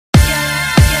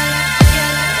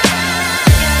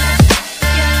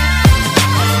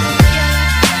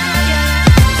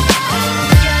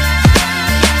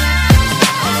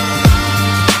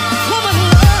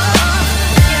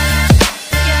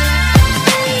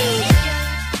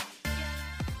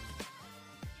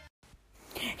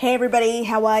Hey everybody,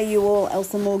 how are you all?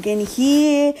 Elsa Morgan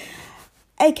here,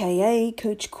 aka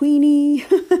Coach Queenie.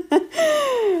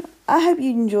 I hope you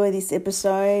enjoy this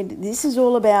episode. This is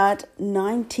all about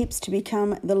 9 tips to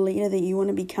become the leader that you want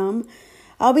to become.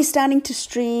 I'll be starting to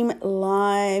stream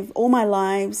live, all my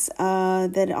lives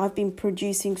that I've been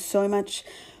producing so much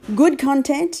good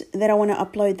content that I want to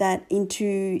upload that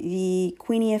into the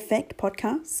Queenie Effect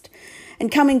podcast.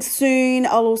 And coming soon,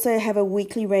 I'll also have a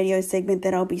weekly radio segment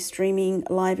that I'll be streaming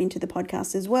live into the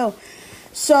podcast as well.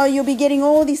 So you'll be getting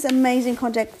all this amazing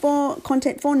content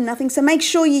for nothing. So make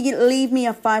sure you leave me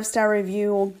a 5-star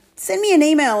review or send me an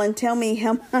email and tell me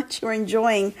how much you're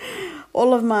enjoying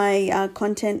all of my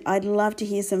content. I'd love to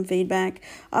hear some feedback.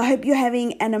 I hope you're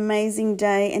having an amazing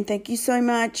day, and thank you so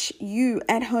much, you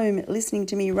at home listening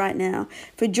to me right now,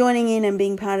 for joining in and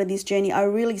being part of this journey. I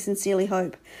really sincerely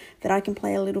hope that I can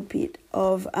play a little bit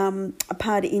of a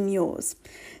part in yours.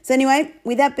 So anyway,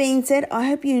 with that being said, I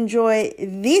hope you enjoy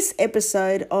this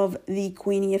episode of the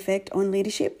Queenie Effect on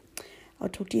Leadership. I'll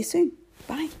talk to you soon.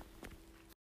 Bye.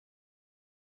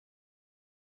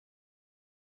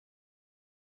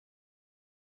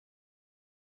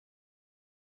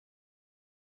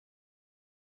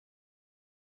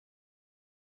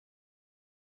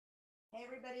 Hey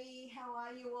everybody, how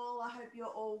are you all? I hope you're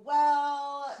all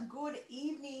well. Good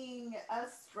evening,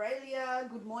 Australia.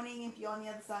 Good morning if you're on the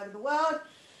other side of the world.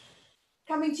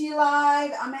 Coming to you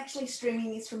live. I'm actually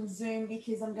streaming this from Zoom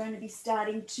because I'm going to be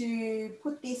starting to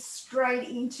put this straight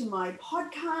into my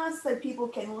podcast so people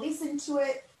can listen to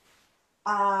it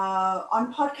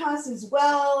on podcast as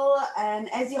well.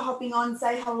 And as you're hopping on,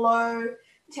 say hello.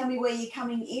 Tell me where you're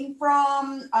coming in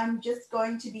from. I'm just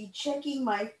going to be checking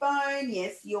my phone.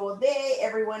 Yes, you're there.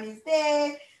 Everyone is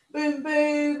there. Boom,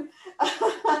 boom.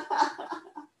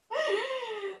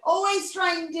 Always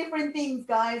trying different things,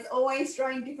 guys. Always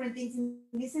trying different things. And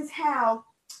this is how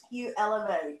you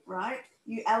elevate, right?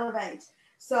 You elevate.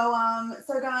 So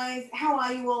guys, how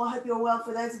are you all? I hope you're well.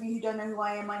 For those of you who don't know who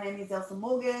I am, my name is Elsa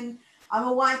Morgan. I'm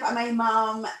a wife, I'm a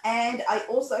mum, and I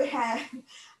also have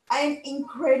an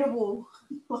incredible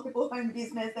local home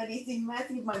business that is in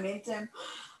massive momentum.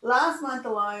 Last month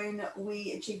alone,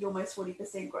 we achieved almost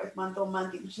 40% growth month on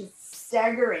month, which is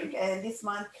staggering. And this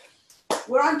month,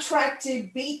 we're on track to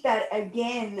beat that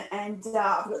again. And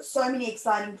I've got so many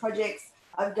exciting projects.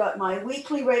 I've got my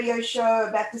weekly radio show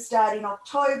about to start in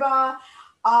October.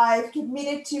 I've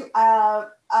committed to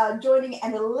joining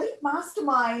an elite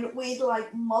mastermind with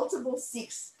like multiple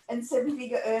 6- and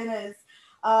 7-figure earners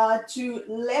to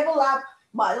level up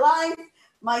my life,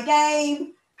 my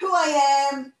game, who I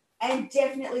am, and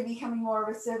definitely becoming more of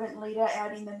a servant leader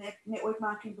out in the network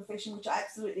marketing profession, which I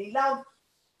absolutely love.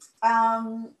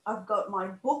 I've got my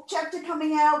book chapter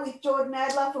coming out with Jordan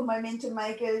Adler for Momentum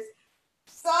Makers.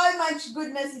 So much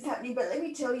goodness is happening, but let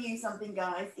me tell you something,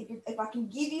 guys. If I can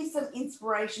give you some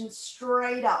inspiration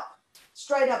straight up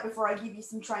before I give you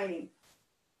some training,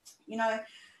 you know,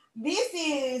 this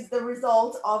is the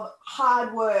result of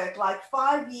hard work, like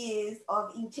 5 years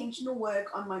of intentional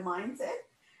work on my mindset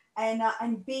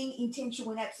and being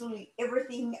intentional in absolutely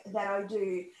everything that I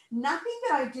do. Nothing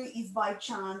that I do is by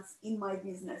chance in my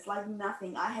business, like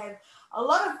nothing. I have a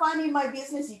lot of fun in my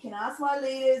business. You can ask my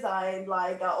leaders. I'm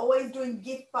like always doing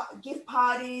gift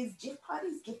parties. You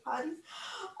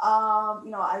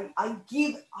know, I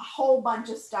give a whole bunch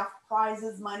of stuff,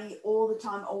 prizes, money all the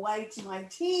time away to my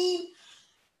team.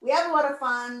 We have a lot of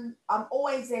fun. I'm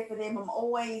always there for them. I'm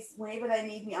always, whenever they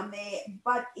need me, I'm there.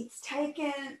 But it's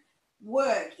taken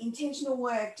work, intentional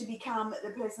work, to become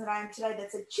the person that I am today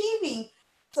that's achieving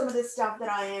some of the stuff that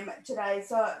I am today.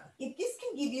 So if this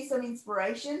can give you some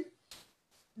inspiration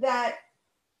that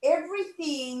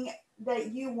everything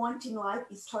that you want in life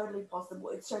is totally possible.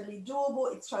 It's totally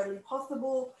doable. It's totally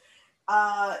possible.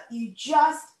 You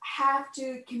just have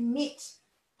to commit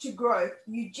to growth.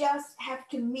 You just have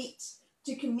to commit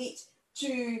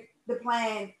to the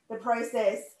plan, the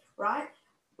process, right?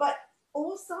 But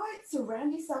also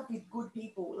surround yourself with good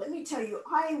people. Let me tell you,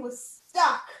 I was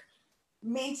stuck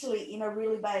mentally in a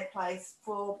really bad place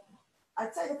for,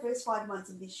 I'd say, the first 5 months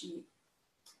of this year.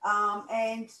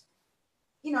 And,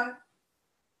 you know,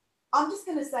 I'm just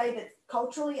going to say that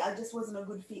culturally, I just wasn't a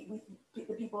good fit with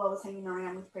the people I was hanging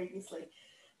around with previously.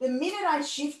 The minute I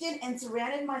shifted and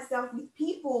surrounded myself with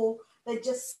people that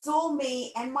just saw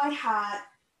me and my heart,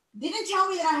 didn't tell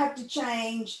me that I have to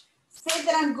change, said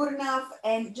that I'm good enough,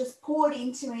 and just poured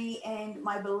into me, and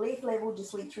my belief level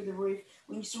just went through the roof.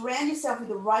 When you surround yourself with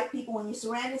the right people, when you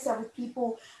surround yourself with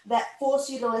people that force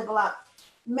you to level up,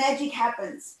 magic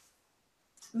happens.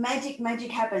 Magic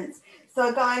happens.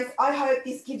 So guys, I hope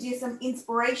this gives you some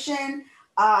inspiration.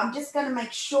 I'm just going to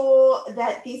make sure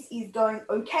that this is going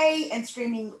okay and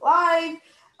streaming live.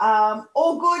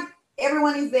 All good.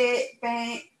 Everyone is there.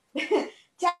 Tell me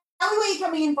where you're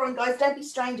coming in from, guys. Don't be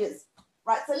strangers.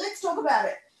 Right, so let's talk about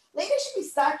it. Leadership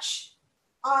is such,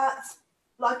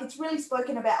 like it's really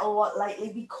spoken about a lot lately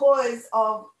because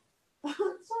of, sorry,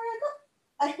 I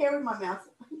got a hair in my mouth.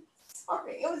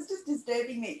 Sorry, it was just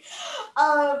disturbing me.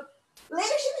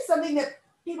 Leadership is something that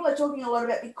people are talking a lot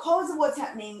about because of what's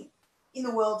happening in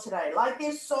the world today. Like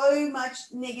there's so much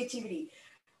negativity.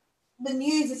 The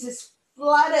news is just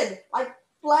flooded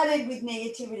with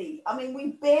negativity. I mean,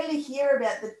 we barely hear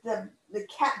about the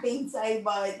cat being saved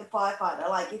by the firefighter.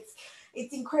 Like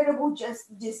it's incredible,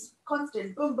 just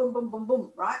constant boom, boom, boom, boom,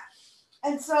 boom, right?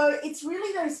 And so it's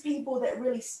really those people that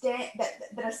really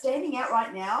that are standing out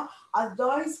right now are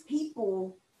those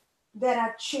people that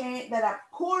are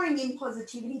pouring in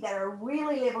positivity, that are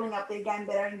really leveling up their game,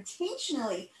 that are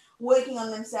intentionally working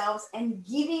on themselves and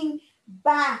giving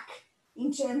back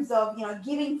in terms of, you know,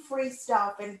 giving free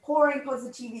stuff and pouring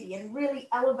positivity and really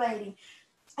elevating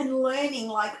and learning.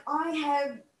 Like I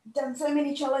have done so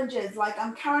many challenges. Like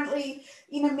I'm currently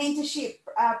in a mentorship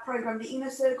program, the Inner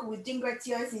Circle with Dean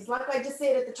Graziosi. Like I just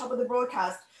said at the top of the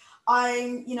broadcast,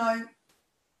 I'm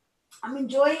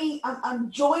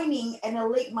joining an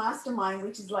elite mastermind,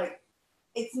 which is like,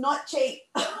 it's not cheap.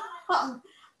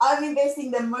 I'm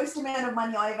investing the most amount of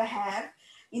money I ever have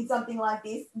in something like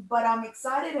this, but I'm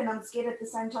excited and I'm scared at the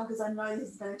same time because I know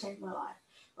this is going to change my life,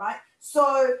 right?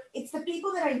 So it's the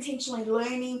people that are intentionally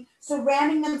learning,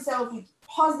 surrounding themselves with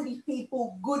positive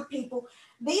people, good people.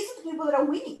 These are the people that are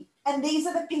winning. And these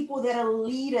are the people that are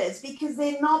leaders because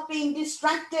they're not being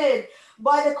distracted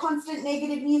by the constant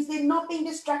negative news. They're not being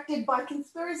distracted by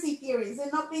conspiracy theories.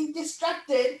 They're not being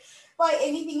distracted by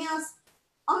anything else.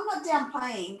 I'm not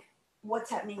downplaying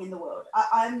what's happening in the world.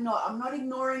 I'm not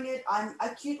ignoring it. I'm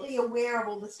acutely aware of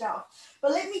all the stuff. But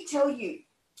let me tell you,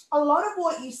 a lot of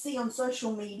what you see on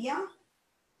social media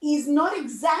is not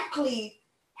exactly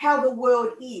how the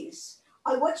world is.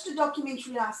 I watched a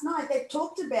documentary last night that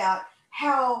talked about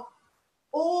how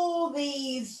all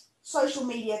these social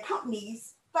media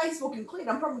companies, Facebook included,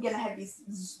 I'm probably going to have this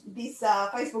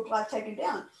Facebook Live taken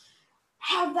down,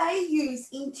 how they use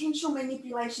intentional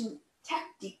manipulation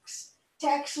tactics to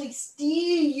actually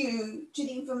steer you to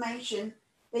the information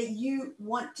that you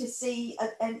want to see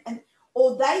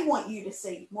or they want you to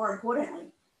see, more importantly,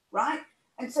 right?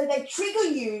 And so they trigger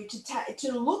you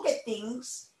to look at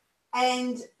things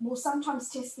and will sometimes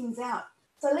test things out.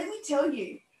 So let me tell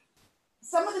you,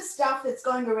 some of the stuff that's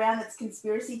going around that's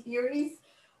conspiracy theories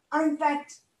are in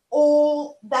fact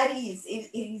all that is.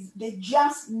 They're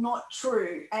just not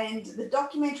true. And the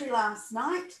documentary last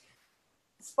night,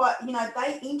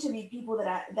 they interviewed people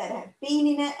that have been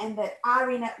in it and that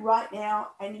are in it right now,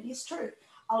 and it is true.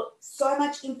 So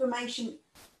much information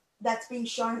that's been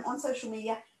shown on social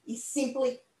media is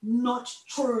simply not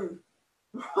true,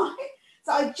 right?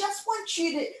 So I just want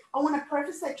I want to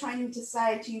preface that training to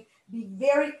say to you, be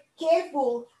very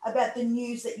careful about the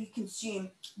news that you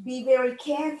consume. Be very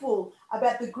careful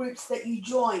about the groups that you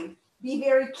join. Be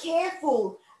very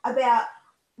careful about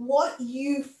what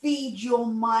you feed your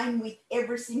mind with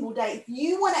every single day. If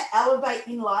you want to elevate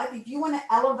in life, if you want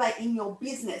to elevate in your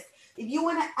business, if you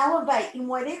want to elevate in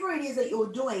whatever it is that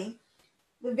you're doing,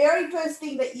 the very first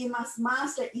thing that you must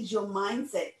master is your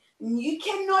mindset. And you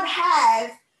cannot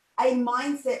have a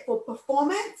mindset for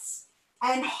performance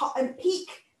and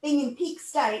being in peak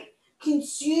state,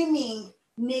 consuming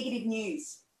negative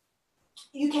news.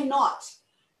 You cannot.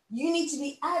 You need to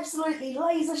be absolutely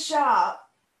laser sharp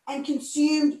and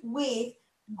consumed with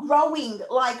growing.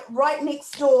 Like right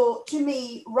next door to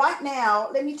me right now,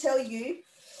 let me tell you,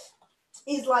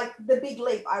 is like The Big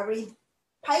Leap. I read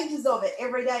pages of it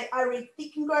every day. I read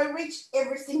Think and Grow Rich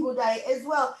every single day as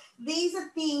well. These are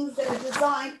things that are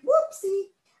designed,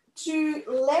 to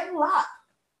level up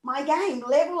my game,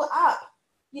 level up,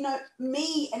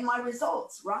 me and my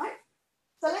results, right?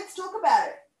 So let's talk about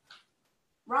it,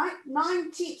 right?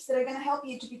 9 tips that are going to help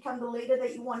you to become the leader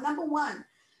that you want. Number 1,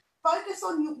 focus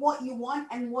on what you want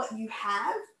and what you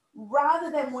have rather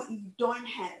than what you don't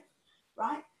have,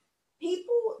 right?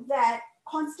 People that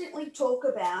constantly talk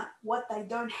about what they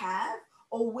don't have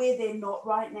or where they're not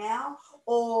right now,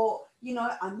 or,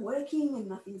 I'm working and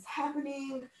nothing's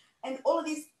happening and all of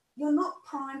this, you're not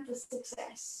primed for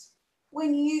success.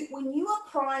 When you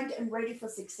are primed and ready for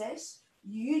success,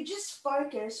 you just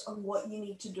focus on what you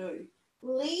need to do.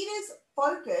 Leaders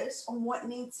focus on what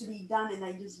needs to be done and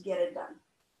they just get it done.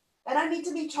 They don't need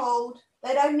to be told.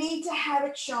 They don't need to have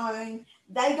it shown.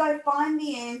 They go find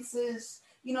the answers.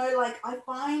 I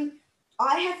find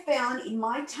I have found in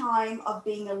my time of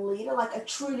being a leader, like a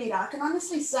true leader, I can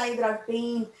honestly say that I've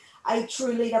been a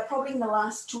true leader probably in the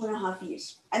last 2.5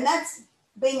 years. And that's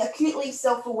being acutely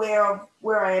self-aware of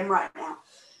where I am right now.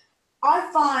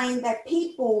 I find that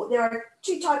there are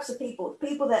two types of people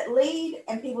that lead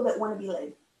and people that want to be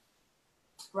led,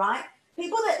 right?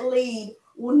 People that lead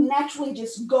will naturally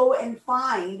just go and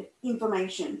find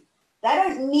information. They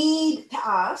don't need to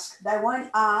ask. They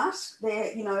won't ask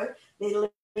their leader.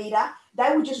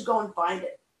 They will just go and find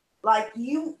it. Like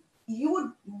you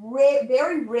would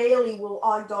very rarely will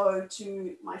I go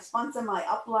to my sponsor, my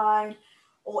upline,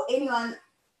 or anyone,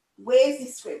 where's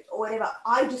this script or whatever.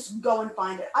 I just go and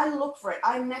find it. I look for it.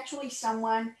 I'm naturally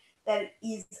someone that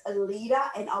is a leader,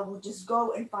 and I will just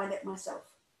go and find it myself.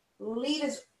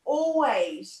 Leaders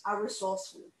always are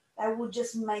resourceful. They will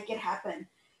just make it happen.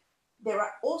 There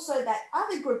are also that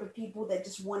other group of people that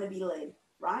just want to be led,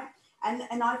 right?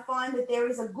 And I find that there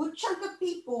is a good chunk of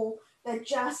people that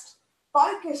just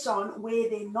focus on where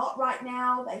they're not right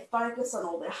now. They focus on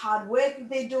all the hard work that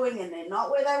they're doing and they're not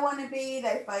where they want to be.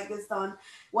 They focus on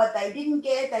what they didn't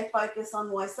get. They focus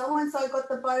on why so-and-so got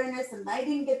the bonus and they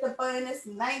didn't get the bonus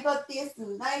and they got this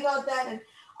and they got that and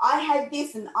I had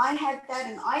this and I had that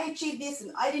and I achieved this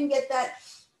and I didn't get that.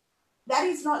 That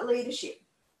is not leadership.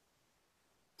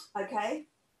 Okay?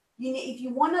 If you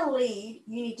want to lead,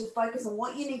 you need to focus on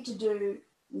what you need to do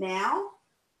now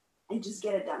and just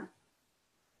get it done.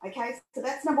 Okay, so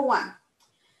that's number one.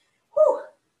 Whew.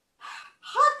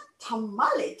 Hot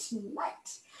tamale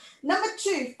tonight. Number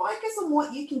two, focus on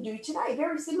what you can do today.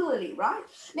 Very similarly, right?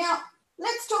 Now,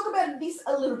 let's talk about this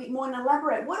a little bit more and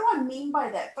elaborate. What do I mean by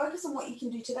that? Focus on what you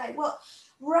can do today. Well,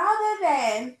 rather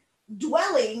than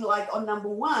dwelling like on number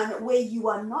one, where you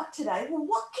are not today, well,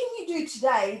 what can you do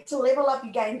today to level up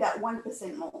your game that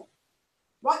 1% more?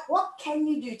 Right? What can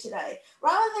you do today?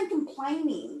 Rather than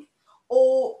complaining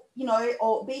or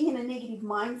being in a negative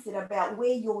mindset about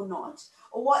where you're not,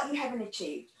 or what you haven't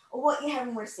achieved, or what you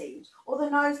haven't received, or the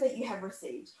no's that you have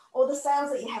received, or the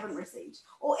sales that you haven't received,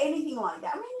 or anything like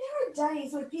that. I mean, there are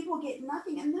days where people get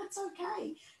nothing, and that's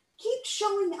okay. Keep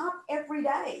showing up every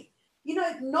day.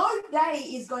 No day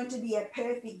is going to be a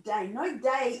perfect day. No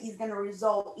day is going to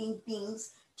result in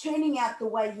things turning out the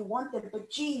way you want them. But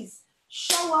geez,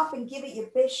 show up and give it your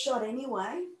best shot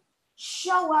anyway.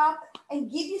 Show up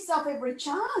and give yourself every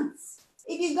chance.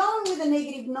 If you're going with a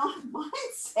negative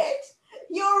mindset,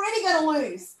 you're already going to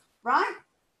lose, right?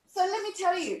 So let me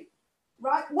tell you,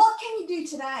 right? What can you do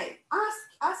today?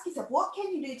 Ask yourself, what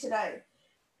can you do today?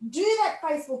 Do that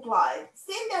Facebook Live,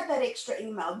 send out that extra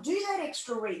email, do that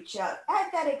extra reach out,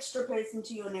 add that extra person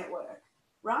to your network,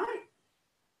 right?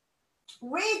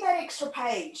 Read that extra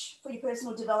page for your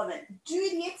personal development, do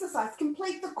the exercise,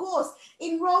 complete the course,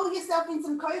 enroll yourself in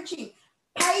some coaching,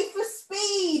 pay for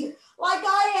speed like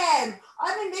I am.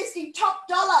 I'm investing top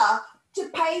dollar to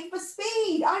pay for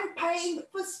speed. I'm paying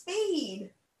for speed,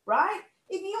 right?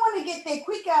 If you want to get there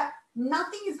quicker,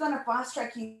 nothing is going to fast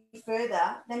track you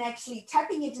further than actually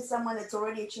tapping into someone that's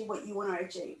already achieved what you want to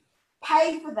achieve.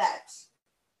 Pay for that.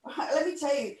 Let me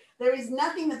tell you, there is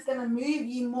nothing that's going to move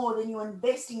you more than you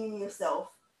investing in yourself,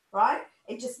 right?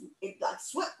 It's like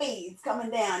sweat beads coming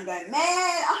down going, man,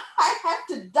 I have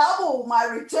to double my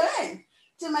return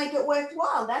to make it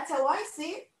worthwhile. That's how I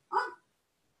see it.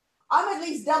 I'm at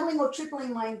least doubling or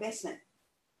tripling my investment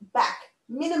back,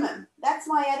 minimum. That's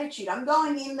my attitude. I'm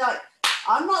going in like,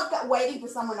 I'm not waiting for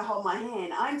someone to hold my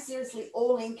hand. I'm seriously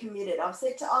all in committed. I've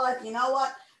said to Olive, you know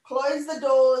what? Close the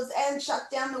doors and shut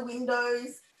down the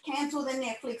windows, cancel the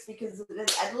Netflix because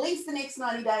at least the next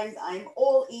 90 days, I'm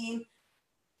all in.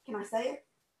 Can I say it?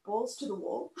 Balls to the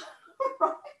wall,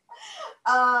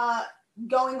 right?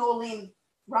 Going all in,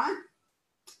 right?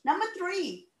 Number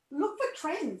three, look for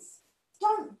trends.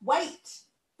 Don't wait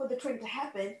for the trend to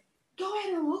happen. Go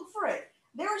ahead and look for it.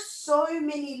 There are so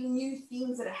many new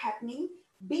things that are happening.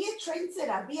 Be a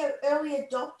trendsetter, be an early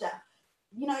adopter,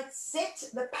 set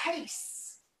the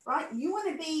pace, right? You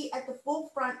want to be at the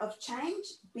forefront of change,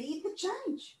 be the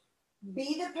change.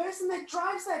 Be the person that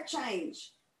drives that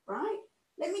change, right?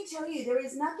 Let me tell you, there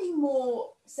is nothing more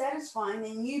satisfying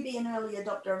than you be an early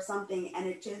adopter of something and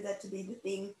it turns out to be the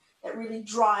thing that really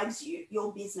drives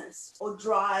your business or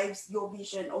drives your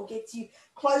vision or gets you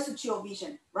closer to your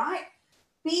vision, right?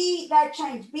 Be that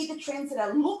change, be the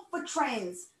trendsetter, look for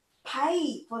trends,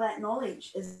 pay for that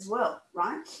knowledge as well,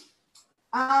 right?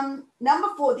 Number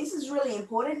four, this is really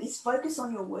important, is focus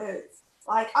on your words.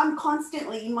 Like I'm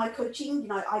constantly in my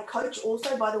coaching, I coach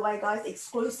also, by the way, guys,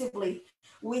 exclusively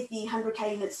with the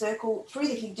 100K Unit Circle through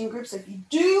the Higdon Group. So if you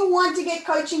do want to get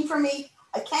coaching from me,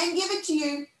 I can give it to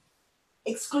you.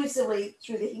 exclusively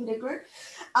through the Hinder Group.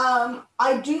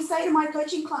 I do say to my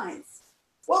coaching clients,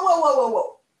 whoa, whoa, whoa, whoa,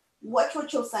 whoa. Watch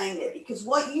what you're saying there, because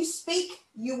what you speak,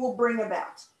 you will bring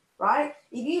about, right?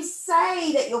 If you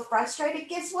say that you're frustrated,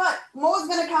 guess what? More's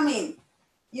going to come in.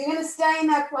 You're going to stay in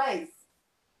that place.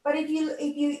 But if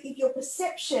your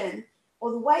perception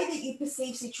or the way that you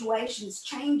perceive situations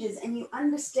changes, and you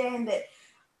understand that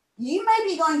you may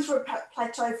be going through a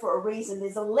plateau for a reason,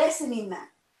 there's a lesson in that.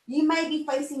 You may be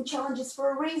facing challenges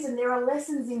for a reason, there are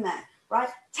lessons in that, right?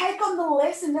 Take on the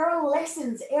lesson. There are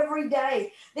lessons every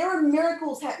day. There are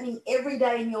miracles happening every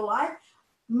day in your life.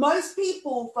 Most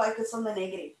people focus on the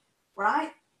negative,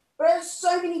 right? But there are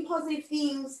so many positive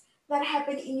things that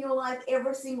happen in your life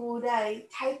every single day.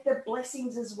 Take the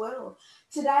blessings as well.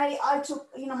 Today, I took,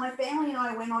 my family and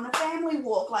I went on a family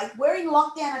walk. Like, we're in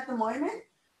lockdown at the moment,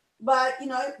 but,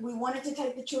 we wanted to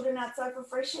take the children outside for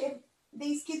fresh air.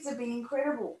 These kids have been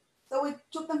incredible. So we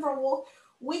took them for a walk.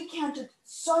 We counted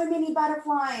so many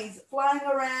butterflies flying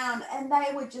around, and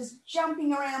they were just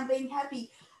jumping around, being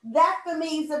happy. That for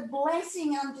me is a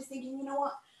blessing. I'm just thinking, you know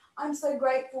what? I'm so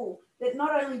grateful that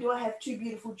not only do I have two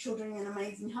beautiful children and an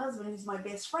amazing husband who's my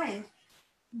best friend,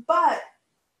 but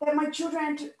that my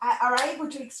children are able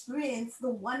to experience the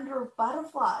wonder of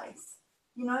butterflies.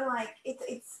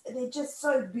 They're just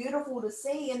so beautiful to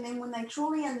see. And then when they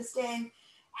truly understand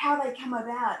how they come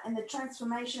about and the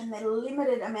transformation, the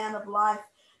limited amount of life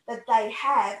that they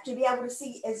have, to be able to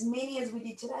see as many as we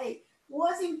did today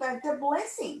was in fact a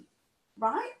blessing,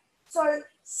 right? So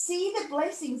see the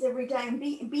blessings every day and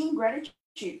be in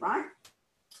gratitude, right?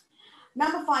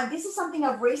 Number 5, this is something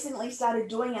I've recently started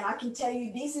doing, and I can tell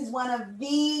you this is one of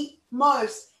the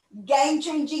most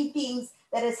game-changing things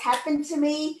that has happened to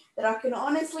me, that I can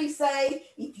honestly say,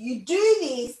 if you do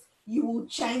this, you will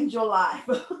change your life,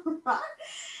 right?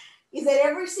 Is that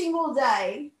every single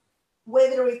day,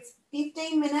 whether it's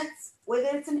 15 minutes,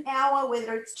 whether it's an hour,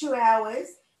 whether it's 2 hours,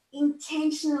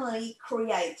 intentionally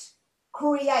create.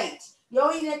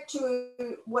 Going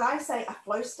into what I say a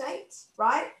flow state,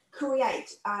 right?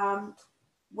 Create.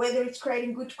 Whether it's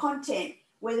creating good content,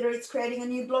 whether it's creating a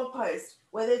new blog post,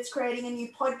 whether it's creating a new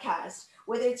podcast,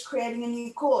 whether it's creating a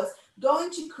new course, go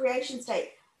into creation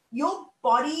state. Your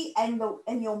body and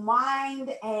your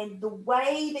mind and the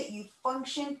way that you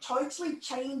function totally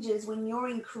changes when you're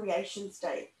in creation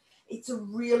state. It's a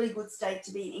really good state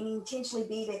to be in, and intentionally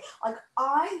be there. Like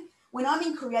when I'm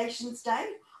in creation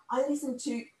state, I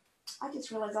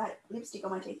just realized I had lipstick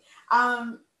on my teeth.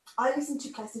 I listen to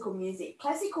classical music.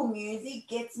 Classical music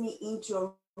gets me into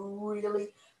a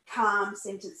really calm,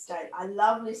 centered state. I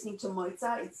love listening to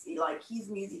Mozart. It's like his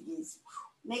music is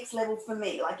next level for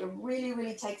me. Like, it really,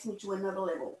 really takes me to another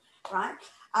level, right?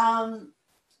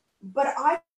 But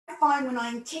I find when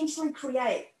I intentionally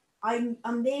create, I'm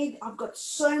there. I've got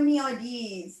so many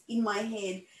ideas in my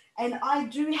head. And I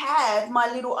do have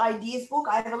my little ideas book.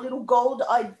 I have a little gold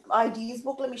ideas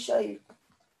book. Let me show you,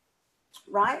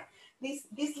 right?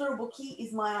 This little book here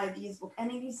is my ideas book,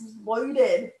 and it is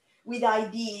loaded with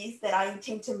ideas that I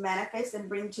intend to manifest and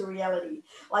bring to reality.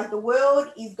 Like, the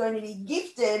world is going to be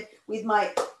gifted with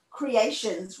my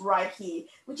creations right here,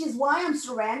 which is why I'm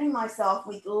surrounding myself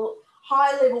with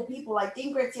high-level people. Like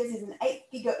Dean Graziosi is an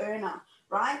 8-figure earner,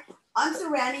 right? I'm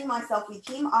surrounding myself with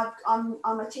him.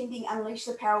 I'm attending Unleash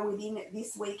the Power Within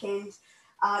this weekend,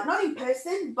 not in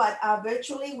person, but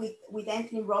virtually with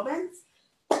Anthony Robbins.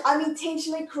 I'm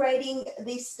intentionally creating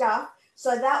this stuff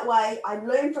so that way I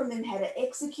learn from them how to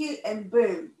execute, and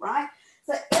boom, right?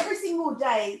 So every single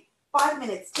day, 5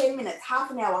 minutes, 10 minutes,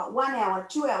 half an hour, 1 hour,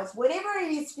 2 hours, whatever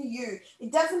it is for you,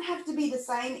 it doesn't have to be the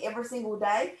same every single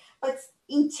day, but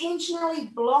intentionally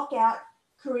block out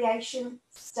creation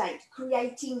state,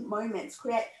 creating moments,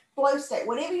 create flow state,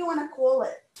 whatever you want to call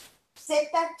it. Set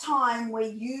that time where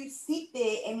you sit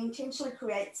there and intentionally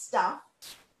create stuff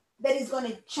that is going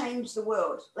to change the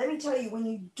world. Let me tell you, when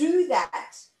you do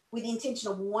that with the intention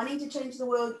of wanting to change the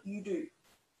world, you do,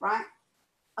 right?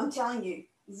 I'm telling you,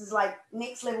 this is like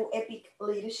next level epic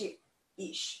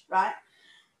leadership-ish, right?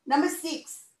 Number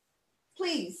 6,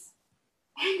 please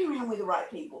hang around with the right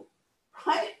people,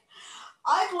 right?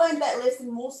 I've learned that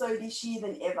lesson more so this year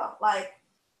than ever. Like,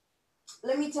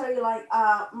 let me tell you, like,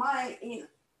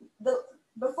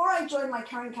 before I joined my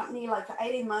current company, like for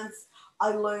 18 months,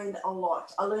 I learned a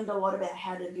lot. I learned a lot about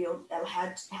how to build,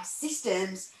 how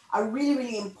systems are really,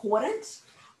 really important.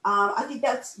 I think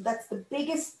that's the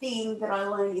biggest thing that I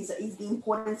learned is the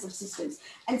importance of systems.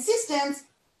 And systems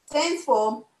stands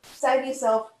for save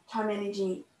yourself time,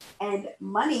 energy, and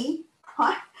money,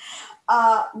 right?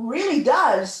 Really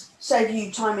does save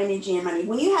you time, energy, and money.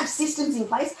 When you have systems in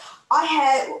place, I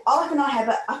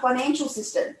have a financial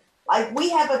system. Like we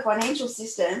have a financial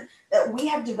system that we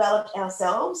have developed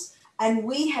ourselves, and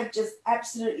we have just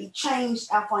absolutely changed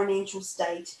our financial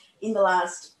state in the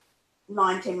last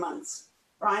 9-10 months,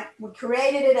 right? We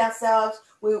created it ourselves.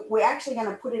 We're actually going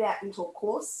to put it out into a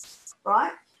course,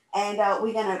 right? And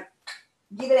we're going to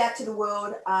give it out to the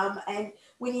world. And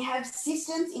when you have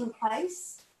systems in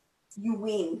place, you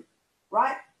win,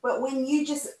 right? But when you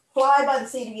just fly by the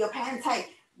seat of your pants, hey,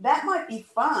 that might be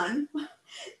fun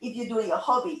if you're doing a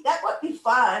hobby. That might be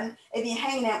fun if you're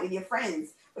hanging out with your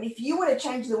friends. But if you want to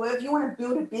change the world, if you want to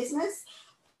build a business,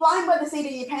 flying by the seat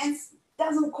of your pants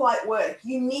doesn't quite work.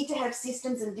 You need to have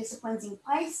systems and disciplines in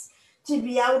place to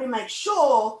be able to make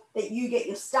sure that you get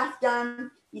your stuff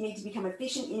done. You need to become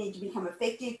efficient. You need to become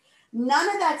effective. None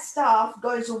of that stuff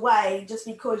goes away just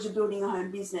because you're building a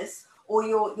home business or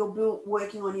you're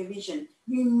working on your vision.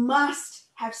 You must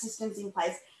have systems in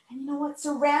place. And you know what?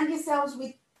 Surround yourselves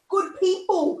with good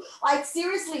people. Like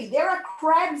seriously, there are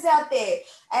crabs out there.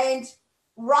 And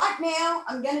right now,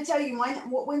 I'm going to tell you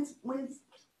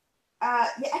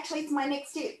actually it's my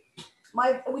next tip,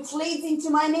 which leads into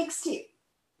my next tip.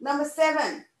 Number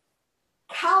 7,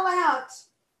 cull out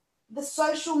the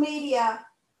social media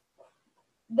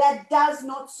that does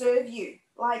not serve you.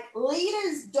 Like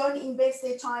leaders don't invest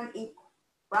their time in,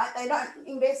 right? They don't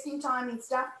invest in time in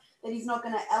stuff that is not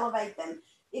going to elevate them.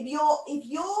 If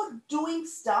you're doing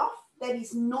stuff that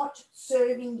is not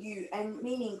serving you, and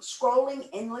meaning scrolling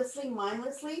endlessly,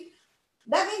 mindlessly,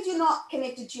 that means you're not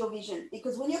connected to your vision.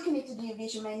 Because when you're connected to your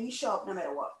vision, man, you show up no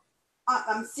matter what.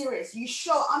 I'm serious. You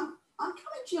show. I'm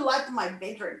coming to your life in my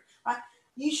bedroom, right?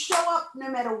 You show up no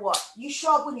matter what. You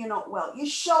show up when you're not well. You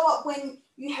show up when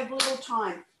you have little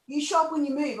time. You show up when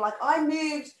you move. Like I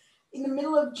moved in the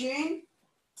middle of June.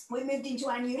 We moved into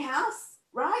our new house,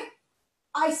 right?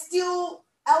 I still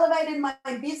elevated my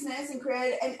business and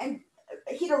created and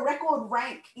hit a record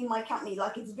rank in my company.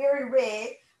 Like it's very rare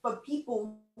for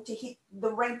people to hit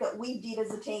the rank that we did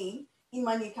as a team in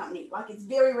my new company. Like it's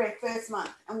very rare, first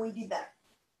month, and we did that,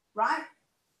 right?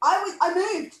 I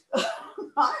moved,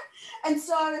 right? And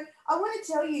so I want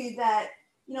to tell you that,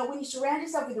 you know, when you surround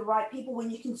yourself with the right people,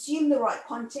 when you consume the right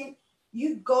content,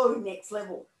 you go next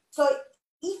level. So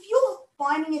if you're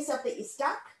finding yourself that you're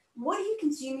stuck, what are you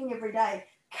consuming every day?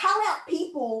 Cull out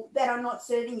people that are not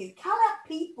serving you. Cull out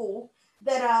people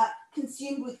that are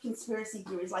consumed with conspiracy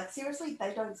theories. Like seriously,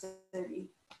 they don't serve you.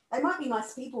 They might be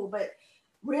nice people, but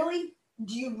really,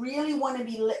 do you really want to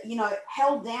be, you know,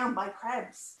 held down by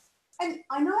crabs? And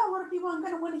I know a lot of people aren't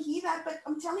going to want to hear that, but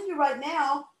I'm telling you right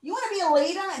now, you want to be a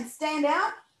leader and stand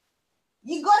out,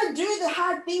 you got to do the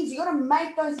hard things. You got to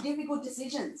make those difficult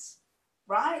decisions,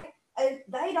 right? And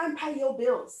they don't pay your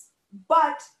bills,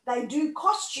 but they do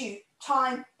cost you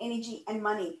time, energy, and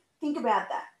money. Think about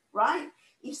that, right?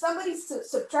 If somebody's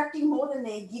subtracting more than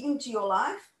they're giving to your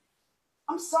life,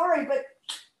 I'm sorry, but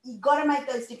you got to make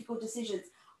those difficult decisions.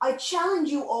 I challenge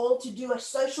you all to do a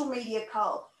social media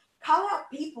cull. Cull out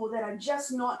people that are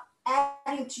just not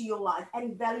adding to your life,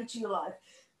 adding value to your life.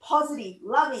 Positive,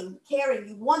 loving, caring.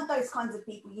 You want those kinds of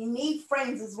people. You need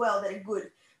friends as well that are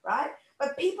good, right?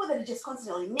 But people that are just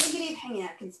constantly negative, hanging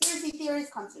out conspiracy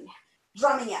theories, constantly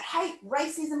drumming out hate,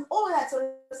 racism, all of that sort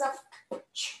of stuff,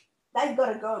 they've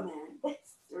got to go, man.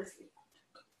 Seriously.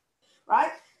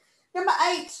 Right? Number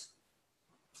 8,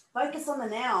 focus on the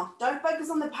now. Don't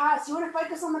focus on the past. You want to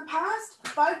focus on the past?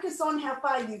 Focus on how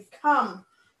far you've come.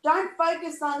 Don't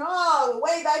focus on, oh,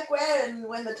 way back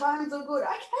when the times were good.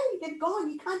 Okay, they're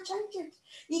gone. You can't change it.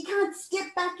 You can't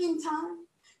step back in time.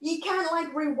 You can't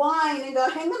like rewind and go,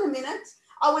 hang on a minute.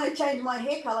 I want to change my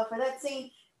hair color for that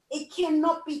scene. It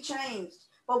cannot be changed.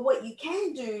 But what you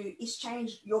can do is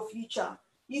change your future.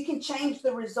 You can change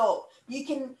the result. You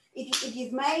can, if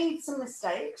you've made some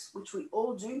mistakes, which we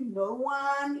all do, no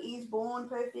one is born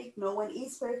perfect. No one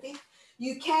is perfect.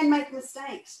 You can make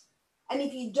mistakes. And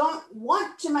if you don't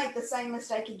want to make the same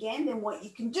mistake again, then what you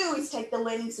can do is take the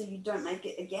learning so you don't make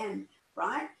it again,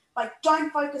 right? But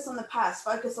don't focus on the past,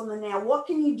 focus on the now. What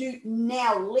can you do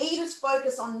now? Leaders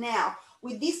focus on now.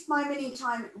 With this moment in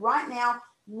time right now,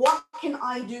 what can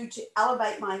I do to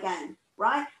elevate my game,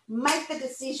 right? Make the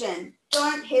decision.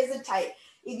 Don't hesitate.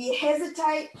 If you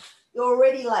hesitate, you're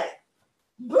already late.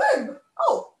 Boom.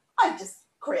 Oh, I just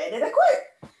created a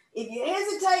quote. If you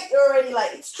hesitate, you're already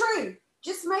late. It's true.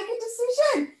 Just make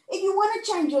a decision. If you want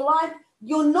to change your life,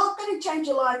 you're not going to change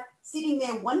your life sitting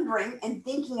there wondering and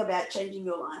thinking about changing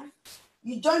your life.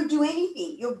 You don't do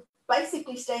anything. You're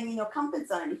basically staying in your comfort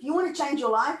zone. If you want to change your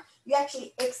life, you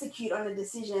actually execute on a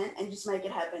decision and just make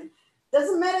it happen.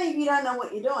 Doesn't matter if you don't know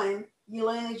what you're doing. You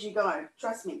learn as you go.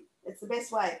 Trust me. It's the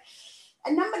best way.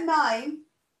 And number 9,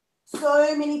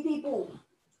 so many people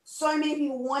So many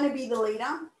people want to be the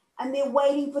leader and they're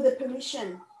waiting for the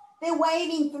permission. They're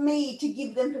waiting for me to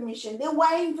give them permission. They're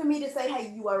waiting for me to say,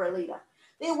 hey, you are a leader.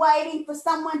 They're waiting for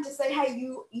someone to say, hey,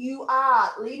 you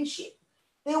are leadership.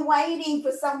 They're waiting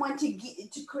for someone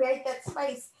to create that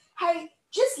space. Hey,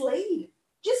 just lead.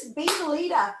 Just be the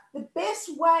leader. The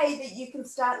best way that you can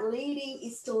start leading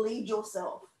is to lead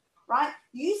yourself, right?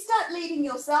 You start leading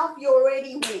yourself, you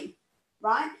already win,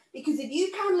 right? Because if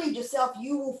you can't lead yourself,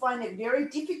 you will find it very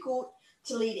difficult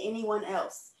to lead anyone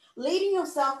else. Leading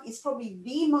yourself is probably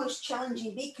the most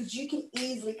challenging bit because you can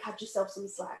easily cut yourself some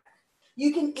slack.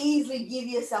 You can easily give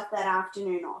yourself that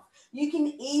afternoon off. You can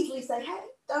easily say, hey,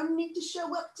 don't need to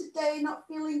show up today, not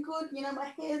feeling good. You know,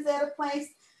 my hair's out of place.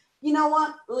 You know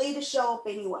what? Leaders show up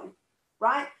anyway,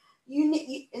 right?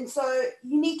 And so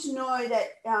you need to know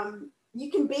that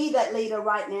you can be that leader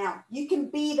right now. You can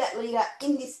be that leader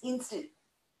in this instant.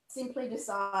 Simply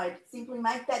decide, simply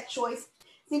make that choice,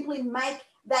 simply make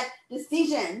that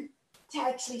decision to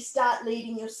actually start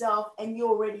leading yourself, and you're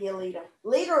already a leader.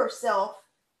 Leader of self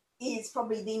is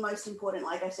probably the most important,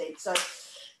 like I said. So,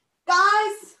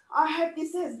 guys, I hope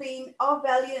this has been of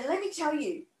value. And let me tell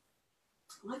you,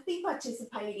 I've been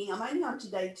participating, I'm only on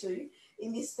to day 2,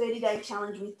 in this 30-day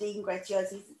challenge with Dean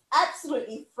Graziosi. It's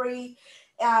absolutely free.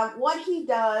 What he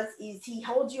does is he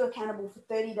holds you accountable for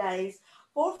 30 days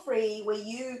for free, where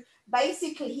you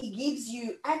basically, he gives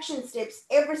you action steps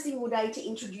every single day to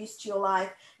introduce to your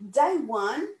life. Day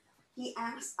 1, he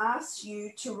asks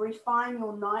you to refine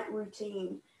your night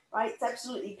routine, right? It's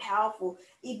absolutely powerful.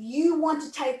 If you want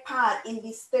to take part in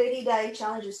this 30-day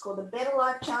challenge, it's called the Better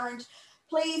Life Challenge,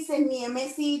 please send me a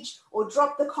message or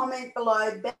drop the comment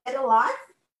below, Better Life,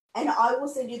 and I will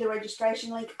send you the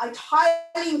registration link. I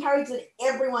highly encourage that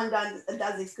everyone does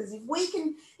this, because if we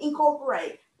can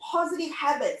incorporate positive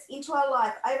habits into our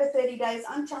life over 30 days,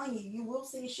 I'm telling you, you will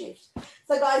see a shift.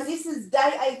 So guys, this is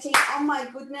day 18. Oh my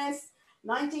goodness,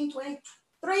 19, 20,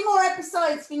 3 more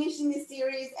episodes finishing this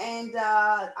series, and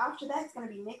after that it's going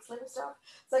to be next level stuff.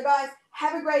 So guys,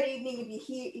 have a great evening if you're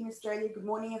here in Australia. Good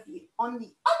morning if you're on the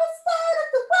other side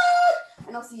of the world,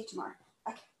 and I'll see you tomorrow.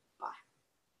 Okay.